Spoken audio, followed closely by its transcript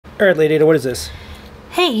All right, Lady Ada, what is this?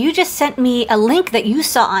 Hey, you just sent me a link that you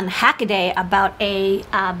saw on Hackaday about a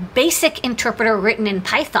basic interpreter written in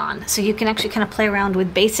Python. So you can actually kind of play around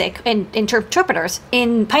with basic interpreters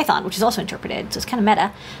in Python, which is also interpreted. So it's kind of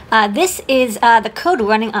meta. This is the code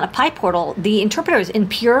running on a PyPortal. The interpreter is in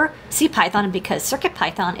pure CPython, and because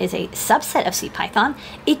CircuitPython is a subset of CPython,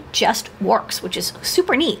 it just works, which is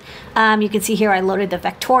super neat. You can see here I loaded the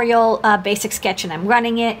vectorial basic sketch and I'm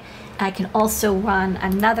running it. I can also run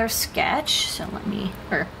another sketch, so let me,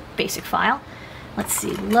 or basic file. Let's see,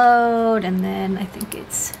 load, and then I think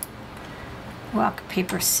it's rock,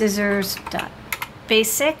 paper, scissors dot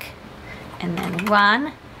basic, and then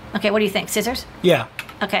run. Okay, what do you think, scissors? Yeah.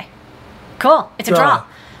 Okay, cool, it's a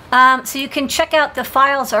draw. So you can check out the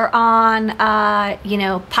files are on, you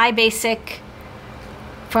know, PyBasic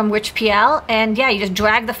from RichPL, and yeah, you just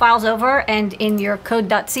drag the files over, and in your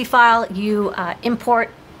code.c file, you import